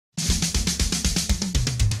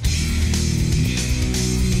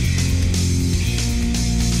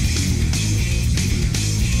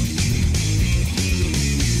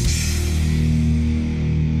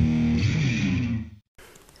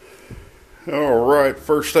All right,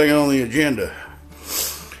 first thing on the agenda,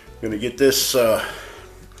 gonna get this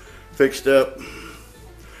fixed up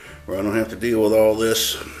where I don't have to deal with all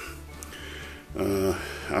this.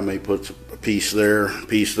 I may put a piece there,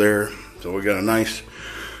 so we got a nice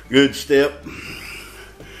good step.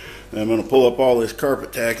 I'm gonna pull up all this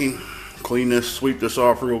carpet tacking, clean this, sweep this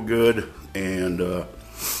off real good, and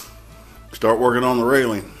start working on the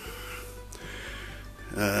railing.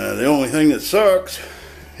 The only thing that sucks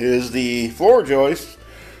is the floor joists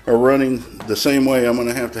are running the same way I'm going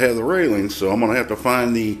to have the railings, so I'm going to have to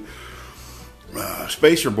find the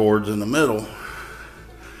spacer boards in the middle.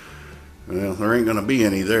 Well, there ain't going to be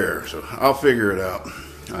any there, so I'll figure it out.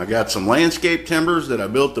 I got some landscape timbers that I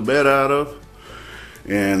built the bed out of,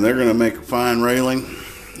 and they're going to make a fine railing.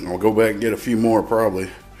 I'll go back and get a few more probably.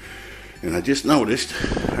 And I just noticed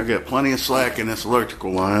I got plenty of slack in this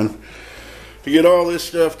electrical line to get all this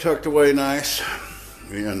stuff tucked away nice.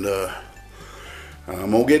 And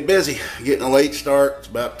I'm gonna get busy. Getting a late start. It's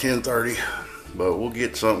about 10:30, but we'll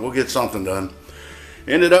get something done.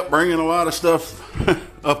 Ended up bringing a lot of stuff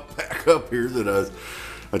back up here that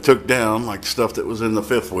I took down, like stuff that was in the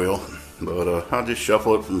fifth wheel. But I'll just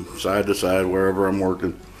shuffle it from side to side wherever I'm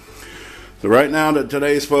working. So right now,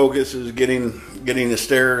 today's focus is getting the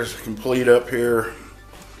stairs complete up here,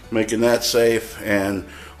 making that safe, and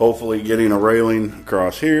hopefully getting a railing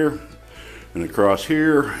across here and across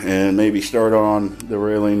here, and maybe start on the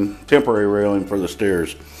railing, temporary railing for the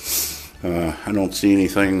stairs. I don't see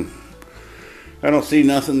anything. I don't see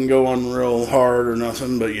nothing going real hard or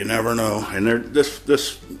nothing, but you never know. And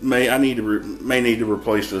this may need to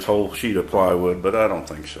replace this whole sheet of plywood, but I don't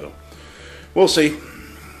think so. We'll see.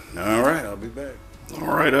 All right, I'll be back. All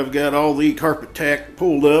right, I've got all the carpet tack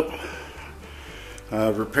pulled up.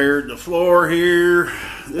 I've repaired the floor here.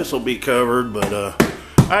 This will be covered, but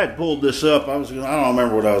I had pulled this up. I don't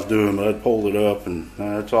remember what I was doing, but I pulled it up, and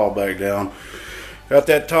it's all back down. Got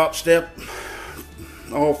that top step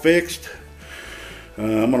all fixed.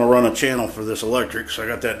 I'm gonna run a channel for this electric, so I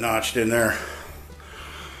got that notched in there.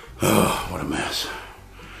 Oh, what a mess.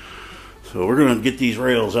 So we're gonna get these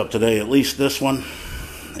rails up today, at least this one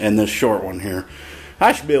and this short one here.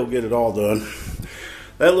 I should be able to get it all done.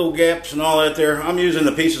 That little gaps and all that there, I'm using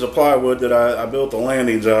the pieces of plywood that I built the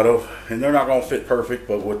landings out of, and they're not going to fit perfect,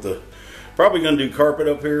 but with the, probably going to do carpet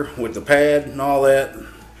up here with the pad and all that.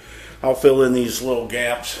 I'll fill in these little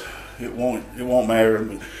gaps. It won't matter.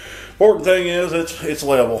 The important thing is it's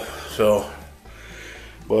level. So,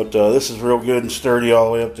 but this is real good and sturdy all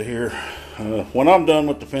the way up to here. When I'm done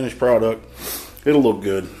with the finished product, it'll look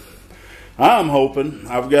good. I'm hoping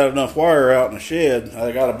I've got enough wire out in the shed.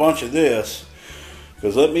 I got a bunch of this.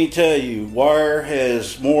 Because let me tell you, wire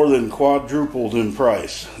has more than quadrupled in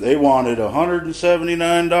price. They wanted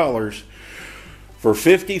 $179 for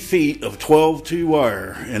 50 feet of 12-2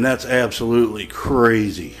 wire, and that's absolutely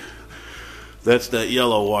crazy. That's that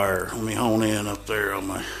yellow wire. Let me hone in up there on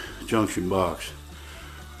my junction box.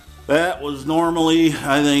 That was normally,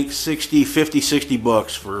 I think, 60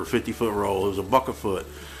 bucks for a 50-foot roll. It was $1 a foot.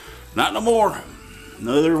 Not no more.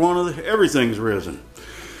 Another one of everything's risen.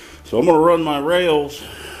 So I'm going to run my rails.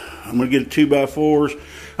 I'm going to get 2x4s.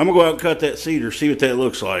 I'm going to go out and cut that cedar, see what that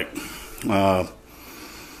looks like.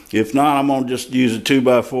 If not, I'm going to just use the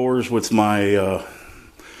 2x4s with my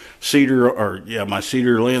my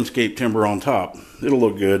cedar landscape timber on top. It'll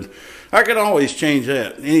look good. I can always change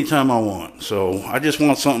that anytime I want. So I just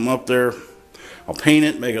want something up there. I'll paint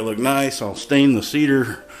it, make it look nice. I'll stain the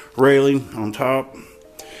cedar railing on top.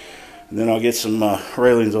 And then I'll get some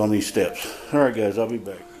railings on these steps. All right, guys, I'll be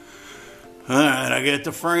back. Alright, I got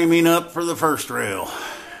the framing up for the first rail.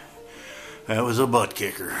 That was a butt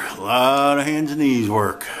kicker. A lot of hands and knees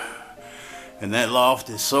work. And that loft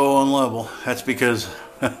is so unlevel. That's because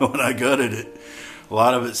when I gutted it, a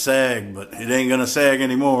lot of it sagged, but it ain't gonna sag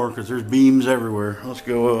anymore because there's beams everywhere. Let's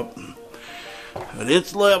go up. But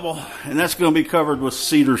it's level, and that's gonna be covered with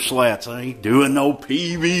cedar slats. I ain't doing no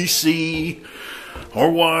PVC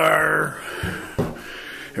or wire.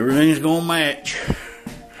 Everything's gonna match.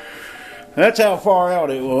 That's how far out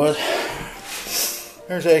it was.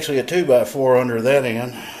 There's actually a 2x4 under that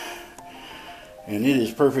end, and it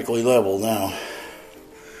is perfectly level now.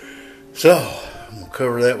 So I'm gonna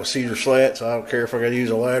cover that with cedar slats. I don't care if I gotta use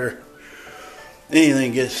a ladder.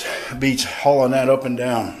 Anything beats hauling that up and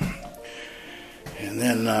down. And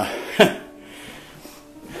then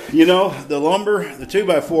you know, the lumber, the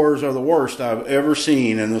 2x4s are the worst I've ever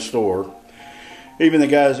seen in the store. Even the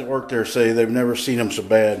guys that work there say they've never seen them so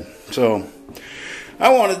bad. So I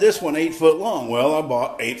wanted this one 8 foot long. Well, I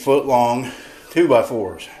bought 8 foot long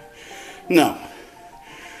 2x4s. No,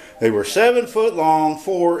 They were 7 foot long,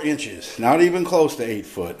 4 inches. Not even close to 8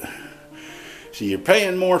 foot. So you're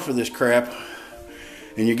paying more for this crap.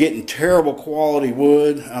 And you're getting terrible quality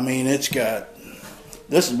wood. I mean, this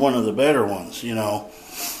is one of the better ones, you know.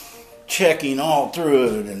 Checking all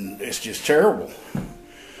through it, and it's just terrible.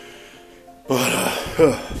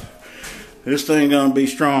 But this thing gonna be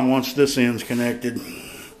strong once this end's connected.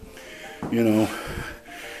 You know.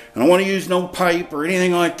 I don't want to use no pipe or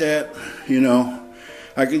anything like that, you know.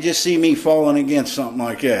 I could just see me falling against something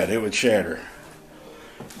like that. It would shatter.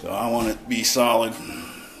 So I want it to be solid.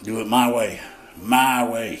 Do it my way. My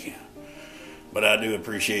way. But I do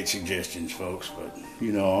appreciate suggestions, folks. But,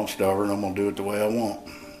 you know, I'm stubborn. I'm going to do it the way I want.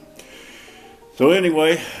 So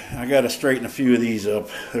anyway, I got to straighten a few of these up.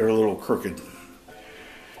 They're a little crooked.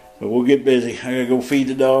 But we'll get busy. I got to go feed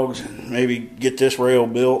the dogs and maybe get this rail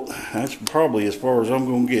built. That's probably as far as I'm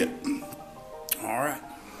going to get. Alright.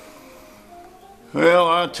 Well,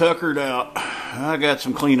 I tuckered out. I got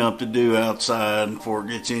some cleanup to do outside before it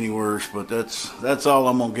gets any worse. But that's all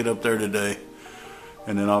I'm going to get up there today.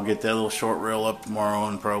 And then I'll get that little short rail up tomorrow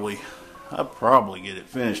and I'll probably get it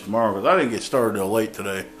finished tomorrow. Because I didn't get started till late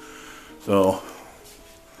today. So...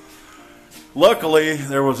 luckily,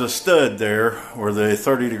 there was a stud there where the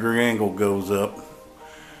 30-degree angle goes up,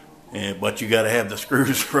 but you got to have the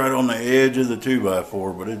screws right on the edge of the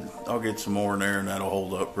 2x4. But I'll get some more in there, and that'll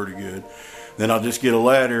hold up pretty good. Then I'll just get a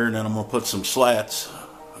ladder, and then I'm gonna put some slats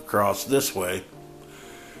across this way.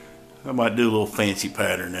 I might do a little fancy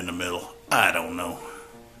pattern in the middle. I don't know,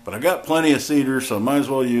 but I got plenty of cedar, so I might as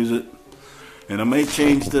well use it. And I may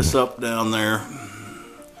change this up down there.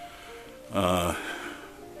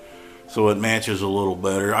 So it matches a little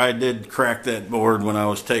better. I did crack that board when I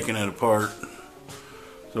was taking it apart.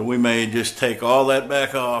 So we may just take all that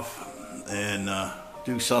back off and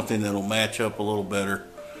do something that'll match up a little better.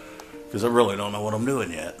 Because I really don't know what I'm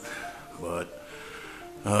doing yet. But,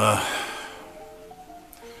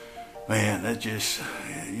 man, that just,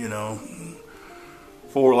 you know,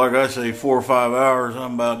 like I say, 4 or 5 hours,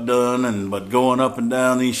 I'm about done. But going up and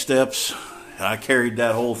down these steps, I carried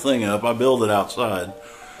that whole thing up. I built it outside.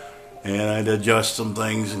 And I'd adjust some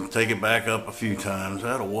things and take it back up a few times.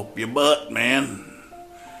 That'll whoop your butt, man.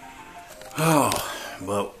 Oh,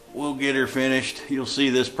 but we'll get her finished. You'll see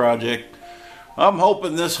this project. I'm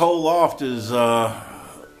hoping this whole loft is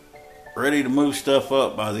ready to move stuff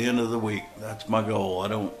up by the end of the week. That's my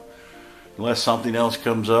goal. Unless something else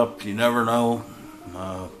comes up, you never know.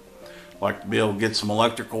 Like to be able to get some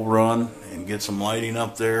electrical run and get some lighting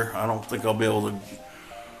up there. I don't think I'll be able to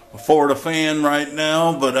afford a fan right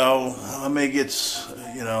now, but I may get,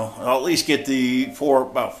 you know, I'll at least get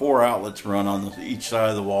about 4 outlets run on each side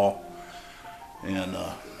of the wall. And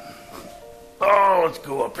let's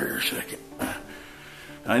go up here a second.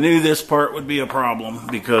 I knew this part would be a problem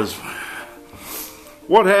because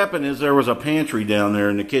what happened is there was a pantry down there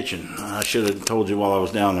in the kitchen. I should have told you while I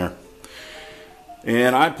was down there.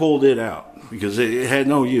 And I pulled it out because it had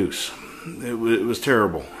no use. It was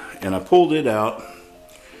terrible. And I pulled it out.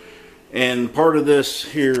 And part of this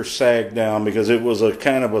here sagged down because it was a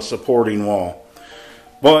kind of a supporting wall.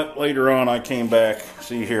 But later on I came back.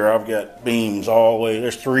 See here, I've got beams all the way.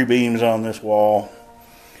 There's 3 beams on this wall.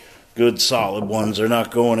 Good solid ones. They're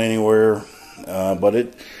not going anywhere. But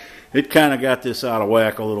it kind of got this out of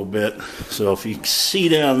whack a little bit. So if you see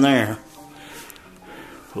down there,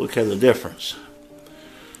 look at the difference.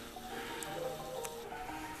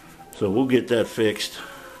 So we'll get that fixed.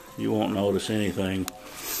 You won't notice anything.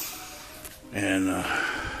 And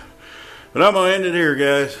but I'm gonna end it here,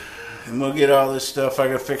 guys, and we'll get all this stuff. I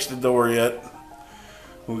gotta fix the door yet.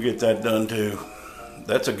 We'll get that done too.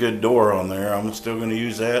 That's a good door on there. I'm still gonna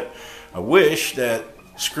use that. I wish that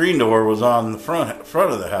screen door was on the front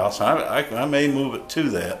of the house. I may move it to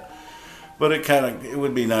that, but it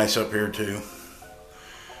would be nice up here too.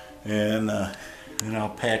 And I'll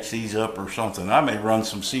patch these up or something. I may run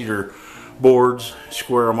some cedar boards,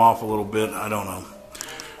 square them off a little bit. I don't know.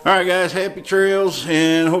 Alright guys, happy trails,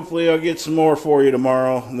 and hopefully I'll get some more for you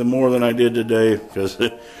tomorrow, more than I did today, because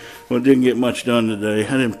didn't get much done today.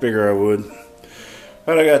 I didn't figure I would.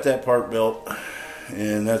 But I got that part built,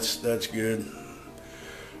 and that's good.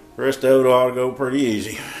 The rest of it ought to go pretty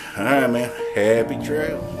easy. Alright man, happy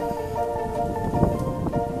trails.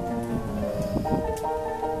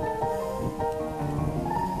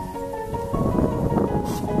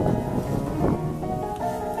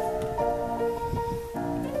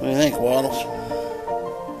 What do you think, Waddles?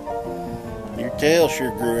 Your tail sure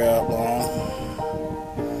grew out long.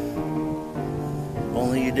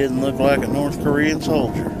 Only you didn't look like a North Korean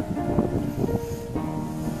soldier.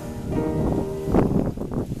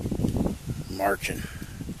 Marching.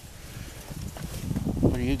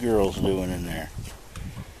 girls doing in there?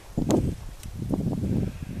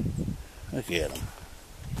 Look at them.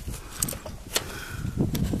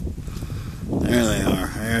 There they are.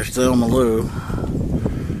 There's Thelma Lou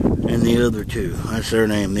and the other two. That's their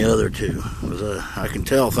name, the other two. I can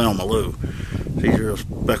tell Thelma Lou. She's real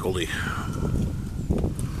speckledy.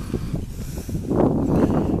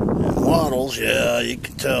 And Waddles, yeah, you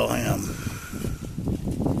can tell him.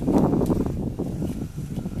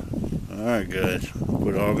 Alright guys,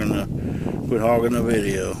 quit hogging the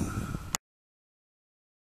video.